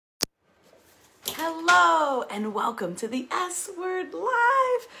Hello and welcome to the S Word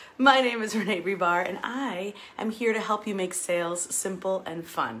Live. My name is Renee Rebar and I am here to help you make sales simple and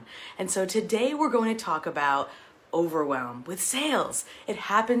fun. And so today we're going to talk about overwhelm with sales. It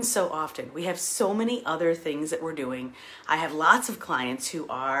happens so often. We have so many other things that we're doing. I have lots of clients who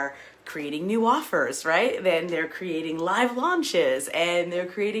are creating new offers, right? Then they're creating live launches and they're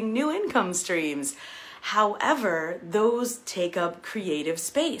creating new income streams. However, those take up creative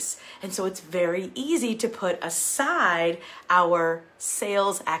space. And so it's very easy to put aside our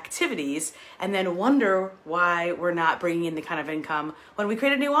sales activities and then wonder why we're not bringing in the kind of income when we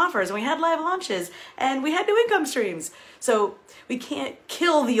created new offers and we had live launches and we had new income streams. So we can't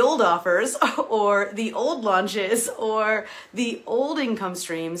kill the old offers or the old launches or the old income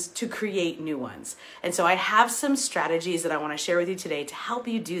streams to create new ones. And so I have some strategies that I want to share with you today to help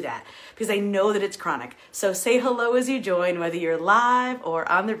you do that because I know that it's chronic. So say hello as you join, whether you're live or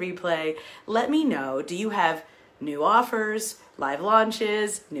on the replay. Let me know, do you have new offers, live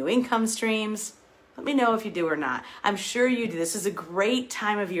launches, new income streams? Let me know if you do or not. I'm sure you do. This is a great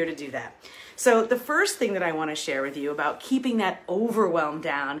time of year to do that. So the first thing that I want to share with you about keeping that overwhelm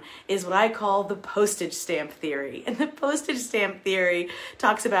down is what I call the postage stamp theory. And the postage stamp theory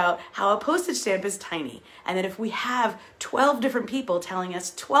talks about how a postage stamp is tiny. And that if we have 12 different people telling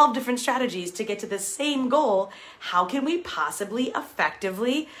us 12 different strategies to get to the same goal, how can we possibly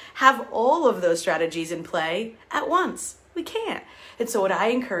effectively have all of those strategies in play at once? We can't. And so what I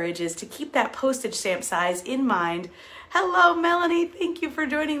encourage is to keep that postage stamp size in mind. Hello, Melanie. Thank you for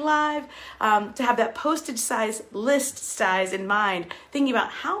joining live. To have that postage size list size in mind, thinking about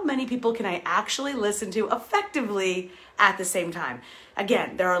how many people can I actually listen to effectively at the same time.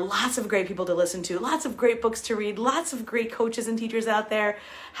 Again, there are lots of great people to listen to, lots of great books to read, lots of great coaches and teachers out there.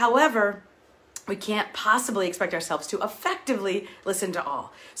 However, we can't possibly expect ourselves to effectively listen to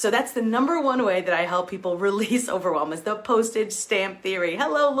all. So that's the number one way that I help people release overwhelm is the postage stamp theory.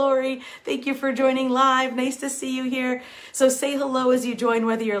 Hello, Lori. Thank you for joining live. Nice to see you here. So say hello as you join,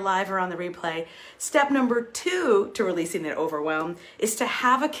 whether you're live or on the replay. Step number 2 to releasing that overwhelm is to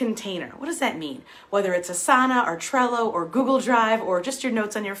have a container. What does that mean? Whether it's Asana or Trello or Google Drive or just your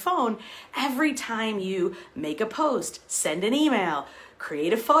notes on your phone, every time you make a post, send an email,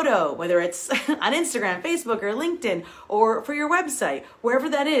 create a photo, whether it's on Instagram, Facebook, or LinkedIn, or for your website, wherever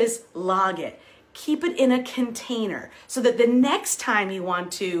that is, log it. Keep it in a container so that the next time you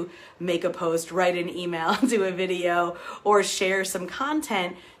want to make a post, write an email, do a video, or share some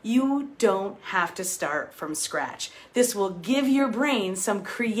content, you don't have to start from scratch. This will give your brain some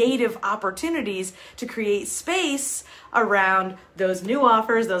creative opportunities to create space around those new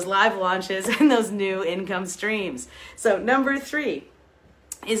offers, those live launches, and those new income streams. So number 3,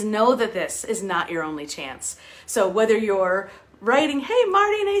 is know that this is not your only chance. So whether you're writing, hey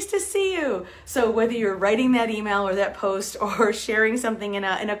Marty, nice to see you. So whether you're writing that email or that post or sharing something in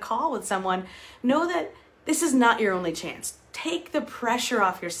a call with someone, know that this is not your only chance. Take the pressure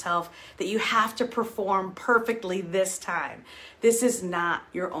off yourself that you have to perform perfectly this time. This is not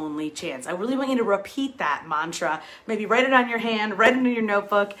your only chance. I really want you to repeat that mantra. Maybe write it on your hand, write it in your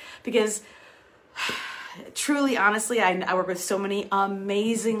notebook, because truly, honestly, I work with so many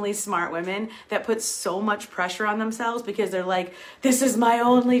amazingly smart women that put so much pressure on themselves because they're like, this is my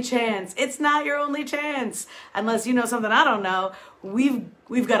only chance. It's not your only chance. Unless you know something I don't know,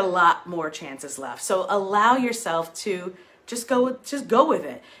 we've got a lot more chances left. So allow yourself to just go with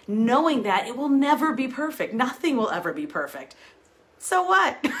it, knowing that it will never be perfect. Nothing will ever be perfect. So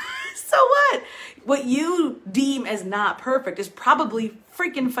what? So what? What you deem as not perfect is probably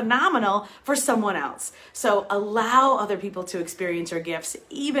freaking phenomenal for someone else. So allow other people to experience your gifts,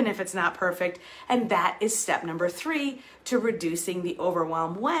 even if it's not perfect. And that is step number 3 to reducing the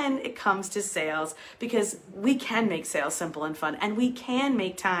overwhelm when it comes to sales, because we can make sales simple and fun, and we can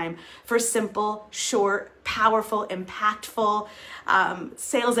make time for simple, short, powerful, impactful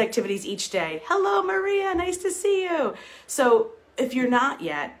sales activities each day. Hello, Maria. Nice to see you. So if you're not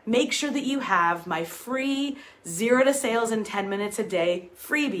yet, make sure that you have my free 0 to Sales in 10 Minutes a Day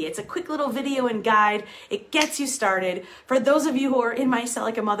freebie. It's a quick little video and guide. It gets you started. For those of you who are in my Sell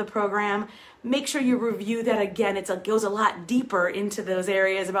Like a Mother program, make sure you review that again. It goes a lot deeper into those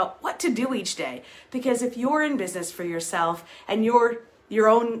areas about what to do each day. Because if you're in business for yourself and you're your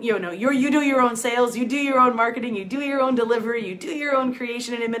own, you do your own sales, you do your own marketing, you do your own delivery, you do your own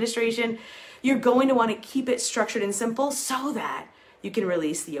creation and administration, you're going to want to keep it structured and simple so that you can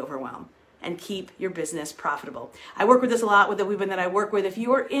release the overwhelm and keep your business profitable. I work with this a lot with the women that I work with. If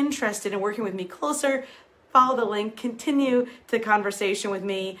you are interested in working with me closer, follow the link, continue the conversation with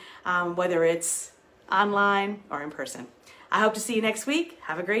me, whether it's online or in person. I hope to see you next week.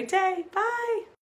 Have a great day. Bye.